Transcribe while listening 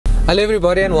Hello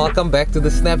everybody and welcome back to the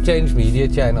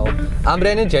Snapchangemedia channel. I'm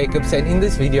Brandon Jacobs and in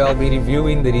this video I'll be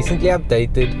reviewing the recently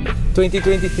updated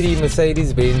 2023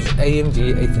 Mercedes-Benz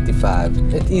AMG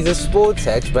A35. It is a sports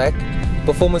hatchback,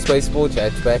 performance-based sports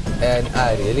hatchback, and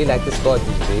I really like this car. It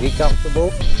is very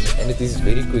comfortable and it is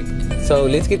very quick. So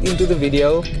let's get into the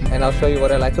video and I'll show you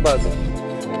what I like about it.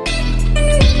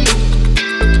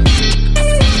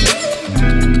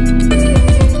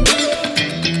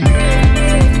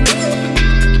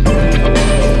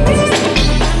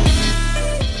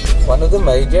 One of the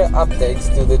major updates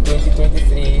to the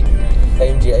 2023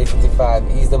 AMG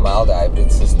A35 is the mild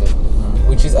hybrid system,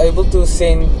 which is able to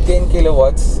send 10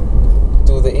 kilowatts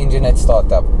to the engine at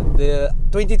startup. The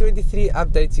 2023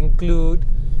 updates include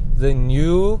the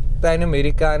new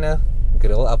Panoramic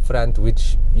grille up front,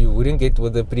 which you wouldn't get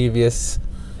with the previous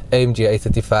AMG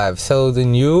A35. So the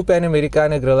new Panoramic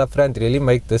grille up front really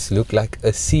make this look like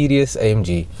a serious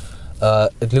AMG.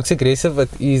 It looks aggressive. It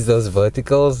is those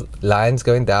vertical lines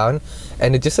going down,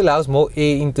 and it just allows more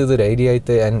air into the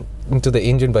radiator and into the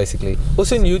engine basically.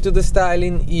 Also new to the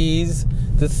styling is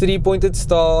the 3-pointed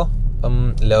star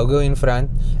logo in front,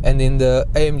 and then the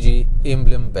AMG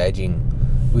emblem badging,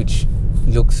 which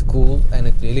looks cool and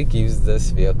it really gives this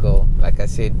vehicle, like I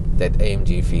said, that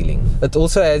AMG feeling. It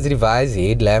also has revised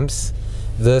headlamps.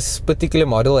 This particular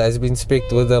model has been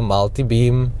spec'd with a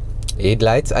multi-beam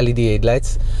headlights, LED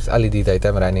headlights. LED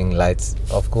daytime running lights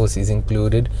of course is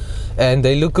included, and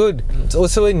they look good. It's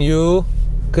also a new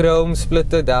chrome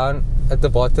splitter down at the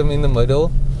bottom in the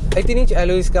middle. 18-inch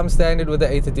alloys come standard with the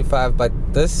A35, but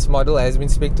this model has been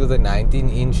spec'd with the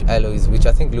 19-inch alloys, which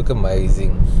I think look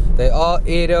amazing. They are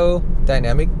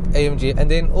aerodynamic AMG,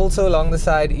 and then also along the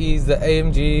side is the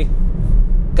AMG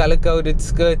color-coded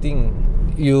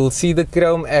skirting. You'll see the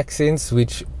chrome accents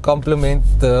which complement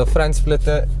the front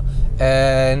splitter,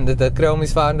 and the chrome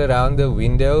is found around the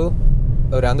windows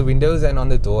and on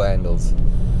the door handles,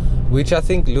 which I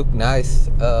think look nice,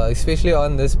 especially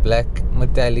on this black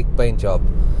metallic paint job.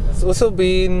 It's also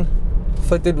been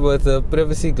fitted with a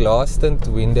privacy glass tint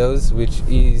windows, which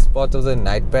is part of the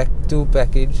Night Pack 2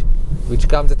 package, which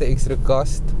comes at the extra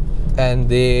cost. And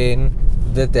then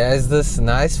that has this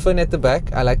nice fin at the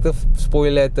back. I like the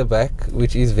spoiler at the back,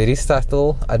 which is very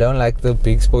subtle. I don't like the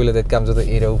big spoiler that comes with the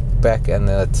aero pack and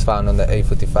it's found on the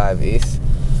A45s.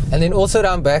 And then also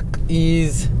around back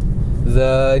is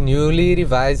the newly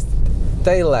revised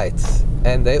tail lights,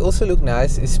 and they also look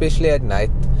nice, especially at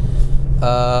night.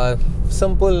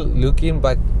 Simple looking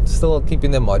but still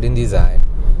keeping the modern design.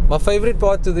 My favorite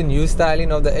part to the new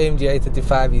styling of the AMG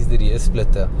A35 is the rear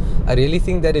splitter. I really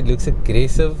think that it looks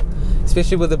aggressive,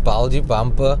 especially with the bulgy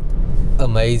bumper.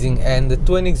 Amazing. And the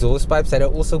twin exhaust pipes that are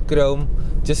also chrome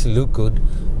just look good.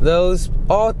 Those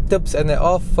are tips and they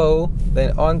are faux. They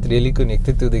aren't really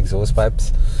connected to the exhaust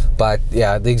pipes, but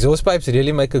yeah, the exhaust pipes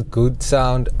really make a good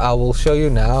sound. I will show you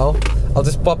now. I'll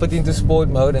just pop it into sport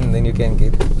mode and then you can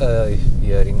get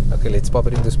hearing. Okay, let's pop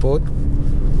it into sport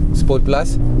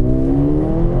plus.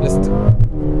 Let's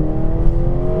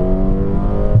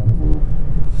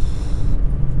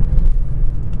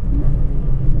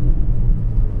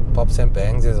pops and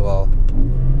bangs as well.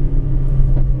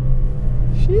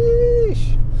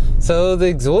 Sheesh. So the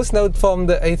exhaust note from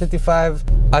the A35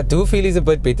 I do feel is a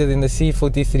bit better than the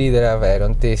C43 that I've had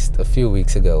on test a few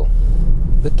weeks ago.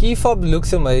 The key fob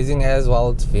looks amazing as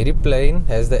well. It's very plain,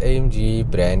 has the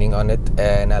AMG branding on it,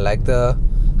 and I like the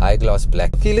high gloss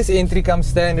black. Keyless entry comes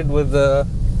standard with the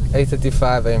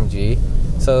A35 AMG,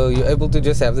 so you're able to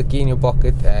just have the key in your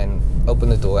pocket and open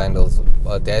the door handles.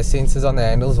 It has sensors on the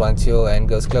handles. Once your hand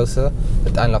goes closer,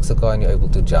 it unlocks the car and you're able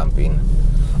to jump in.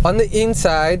 On the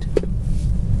inside,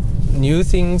 new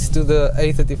things to the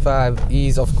A35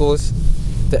 is of course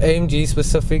the AMG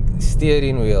specific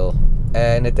steering wheel,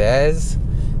 and it has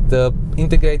the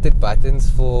integrated buttons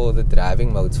for the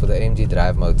driving modes, for the AMG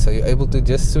drive mode, so you're able to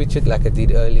just switch it like I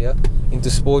did earlier into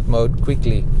sport mode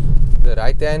quickly. The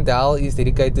right hand dial is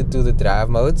dedicated to the drive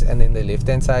modes, and then the left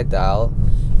hand side dial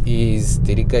is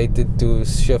dedicated to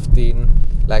shifting,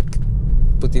 like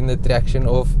putting the traction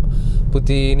off,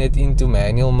 putting it into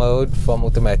manual mode from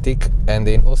automatic, and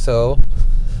then also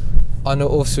on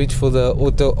or off switch for the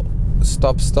auto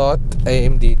stop start.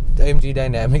 AMG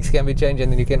dynamics can be changed,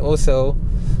 and then you can also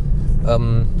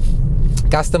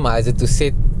customize it to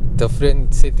set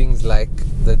different settings like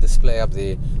the display up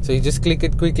there. So you just click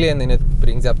it quickly and then it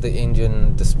brings up the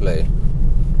engine display,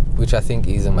 which I think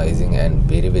is amazing and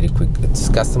very, very quick. It's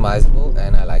customizable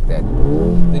and I like that.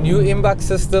 The new MBUX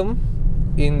system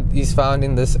is found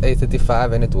in this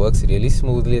A35 and it works really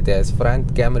smoothly. It has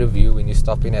front camera view when you're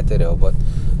stopping at the robot.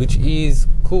 which is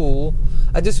cool.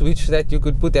 I just wish that you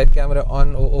could put that camera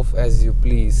on or off as you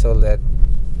please, so that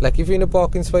like if you're in a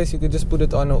parking space you could just put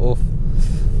it on or off.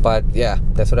 But yeah,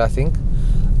 that's what I think.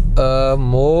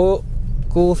 More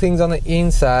cool things on the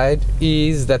inside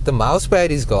is that the mouse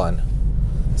pad is gone.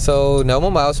 So no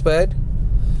more mouse pad.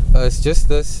 It's just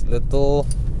this little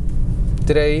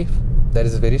tray that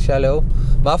is very shallow.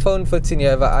 My phone fits in here.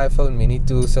 I have an iPhone mini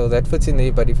too, so that fits in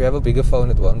there, but if you have a bigger phone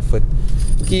it won't fit.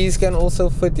 Keys can also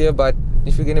fit here, but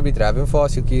if you're going to be driving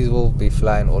fast, your keys will be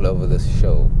flying all over the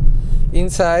show.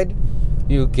 Inside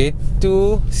you get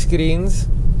 2 screens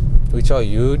which are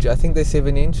huge. I think they're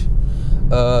 7-inch.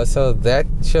 So that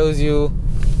shows you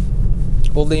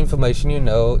all the information you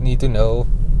need to know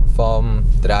from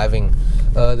driving.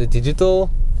 The digital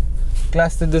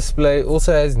cluster display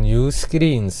also has new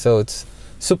screens, so it's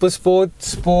Super Sport,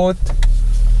 Sport,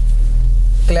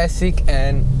 Classic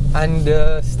and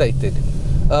Understated.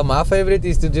 My favorite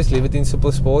is to just leave it in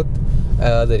Super Sport.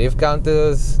 The rev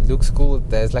counters looks cool.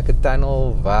 There's like a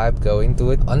tunnel vibe going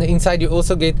to it. On the inside you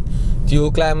also get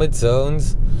dual climate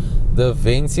zones. The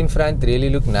vents in front really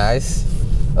look nice.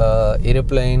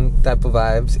 Aeroplane type of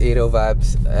vibes, aero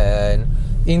vibes, and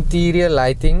interior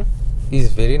lighting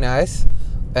is very nice.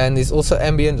 And there's also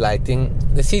ambient lighting.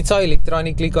 The seats are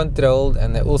electronically controlled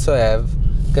and they also have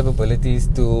capabilities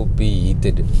to be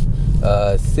heated.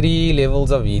 3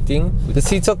 levels of heating. The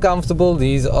seats are comfortable.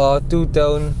 These are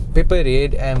 2-tone pepper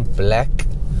red and black,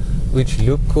 which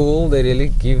look cool. They really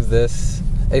give this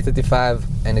A35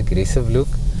 an aggressive look.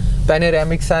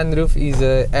 Panoramic sunroof is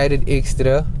an added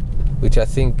extra, which I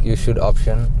think you should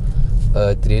option.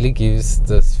 It really gives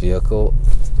this vehicle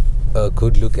a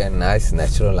good look and nice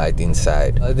natural light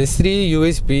inside. There's 3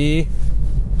 USB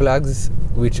plugs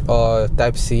which are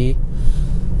type C,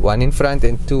 1 in front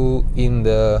and 2 in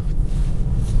the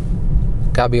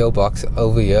cabio box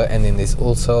over here, and then there's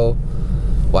also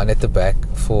 1 at the back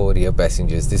for rear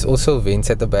passengers. There's also vents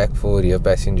at the back for rear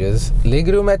passengers.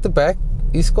 Legroom at the back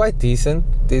is quite decent.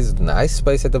 There's nice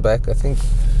space at the back. I think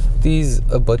these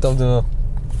a bit of the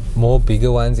more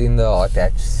bigger ones in the hard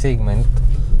hatch segment.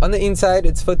 On the inside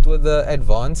it's fit with the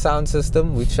advanced sound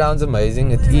system, which sounds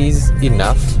amazing. It is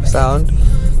enough sound.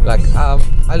 Like I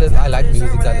like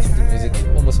music, I listen to music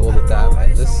almost all the time,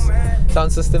 and this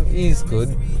sound system is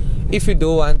good. If you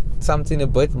do want something a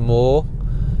bit more,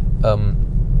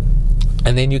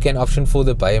 and then you can option for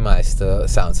the Baymeister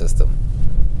sound system,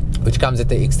 which comes at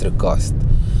the extra cost.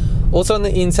 Also on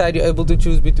the inside you're able to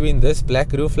choose between this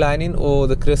black roof lining or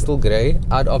the crystal grey.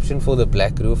 I'd option for the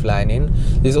black roof lining.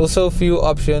 There's also a few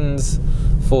options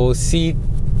for seat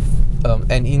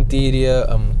and interior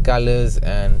colors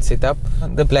and setup.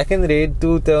 The black and red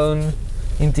 2-tone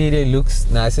interior looks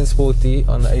nice and sporty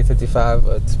on the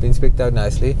A35. It's been spec'd out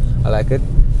nicely. I like it.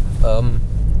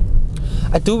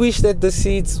 I do wish that the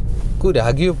seats could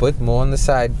hug you a bit more on the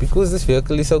side, because this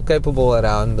vehicle is so capable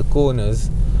around the corners.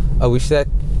 I wish that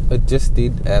it just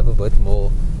did have a bit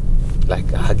more like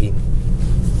hugging,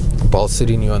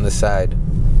 bolstering you on the side.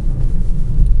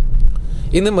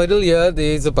 In the middle here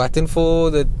there's a button for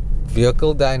the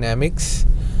vehicle dynamics,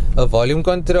 a volume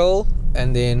control,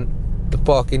 and then the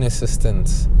parking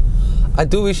assistance. I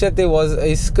do wish that there was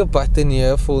a skip button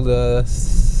here for the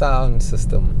sound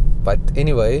system, but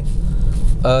anyway.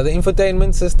 The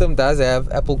infotainment system does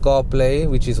have Apple CarPlay,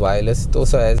 which is wireless. It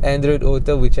also has Android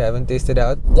Auto, which I haven't tested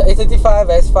out. The A35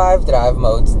 has 5 drive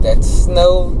modes. That's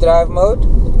snow drive mode.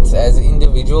 It has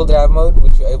individual drive mode,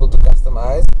 which you're able to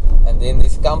customize. And then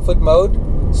there's comfort mode,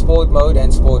 sport mode,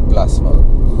 and sport plus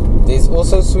mode. There's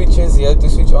also switches here to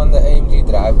switch on the AMG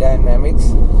drive dynamics.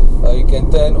 You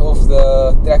can turn off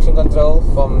the traction control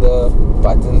from the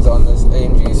buttons on this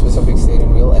AMG specific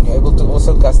steering wheel, and you're able to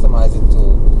also customize it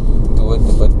to do it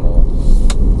a bit more.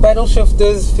 Paddle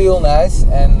shifters feel nice,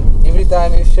 and every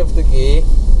time you shift the gear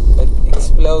it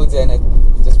explodes and it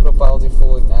just propels you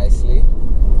forward nicely.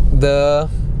 The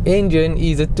engine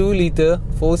is a 2-liter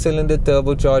 4-cylinder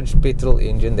turbocharged petrol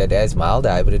engine that has mild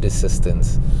hybrid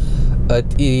assistance.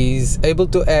 It is able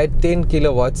to add 10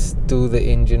 kilowatts to the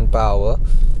engine power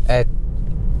at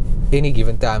any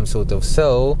given time sort of,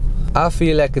 so I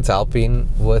feel like it's helping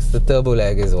with the turbo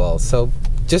lag as well. So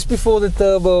just before the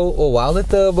turbo or while the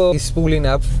turbo is spooling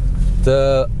up,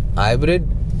 the hybrid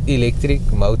electric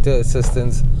motor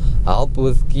assistance help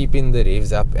with keeping the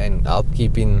revs up and help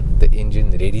keeping the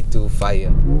engine ready to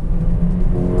fire.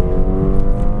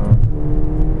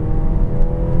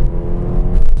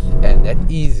 And that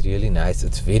is really nice.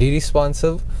 It's very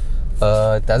responsive.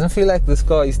 It doesn't feel like this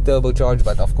car is turbocharged,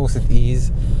 but of course it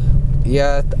is.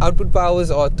 Yeah, the output powers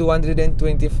are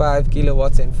 225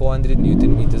 kilowatts and 400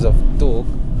 newton meters of torque.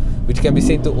 which can be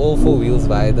sent to all four wheels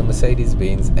via the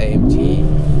Mercedes-Benz AMG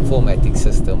 4MATIC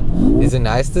system. There's a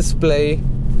nice display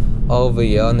over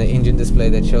here on the engine display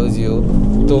that shows you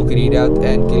torque readout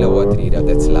and kilowatt readout.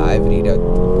 That's live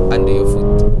readout under your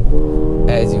foot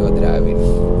as you are driving.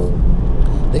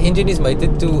 The engine is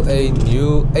mated to a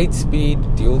new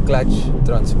 8-speed dual clutch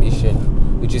transmission,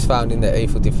 which is found in the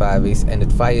A45s, and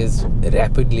it fires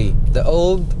rapidly. The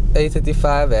old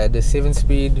A35 had a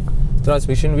 7-speed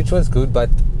transmission, which was good, but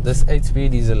this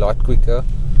 8-speed is a lot quicker,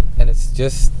 and it's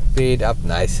just paired up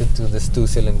nicer to this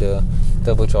 2-cylinder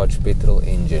turbocharged petrol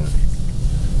engine.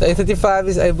 The A35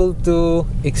 is able to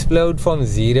explode from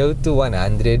 0 to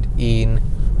 100 in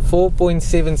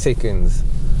 4.7 seconds,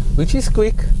 which is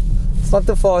quick. It's not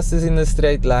the fastest in a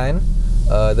straight line.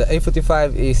 The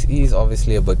A45S is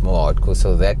obviously a bit more hardcore,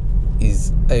 so that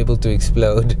is able to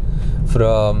explode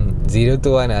from 0 to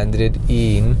 100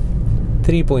 in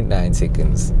 3.9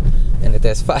 seconds, and it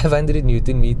has 500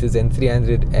 Newton meters and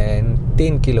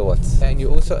 310 kilowatts. And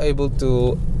you're also able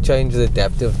to change the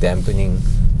adaptive dampening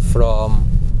from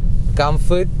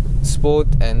comfort, sport,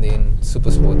 and then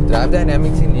super sport. Drive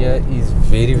dynamics in here is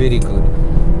very, very good.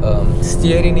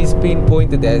 Steering is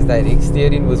pinpointed, as direct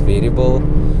steering with variable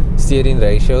steering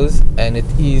ratios, and it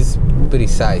is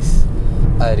precise.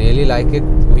 I really like it.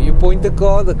 When you point the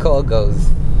car goes.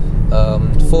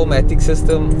 4MATIC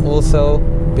system also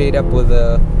paired up with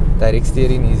the direct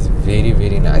steering is very,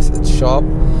 very nice. It's sharp.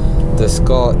 This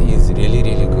car is really,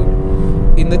 really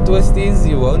good. In the twisties,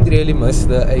 you won't really miss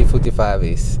the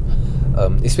A45s,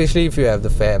 especially if you have the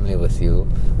family with you.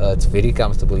 It's very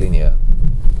comfortable in here.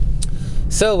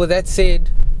 So with that said,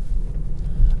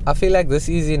 I feel like this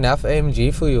is enough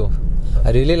AMG for you.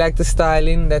 I really like the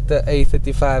styling that the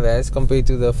A35 has compared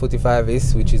to the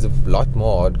 45S, which is a lot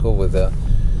more hardcore with the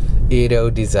aero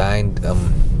designed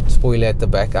spoiler at the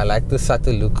back. I like the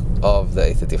subtle look of the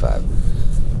A35,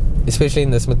 especially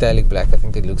in this metallic black. I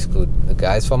think it looks good. The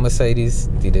guys from Mercedes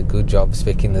did a good job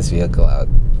speccing this vehicle out.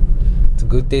 It's a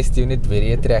good test unit,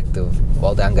 very attractive.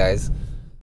 Well done, guys.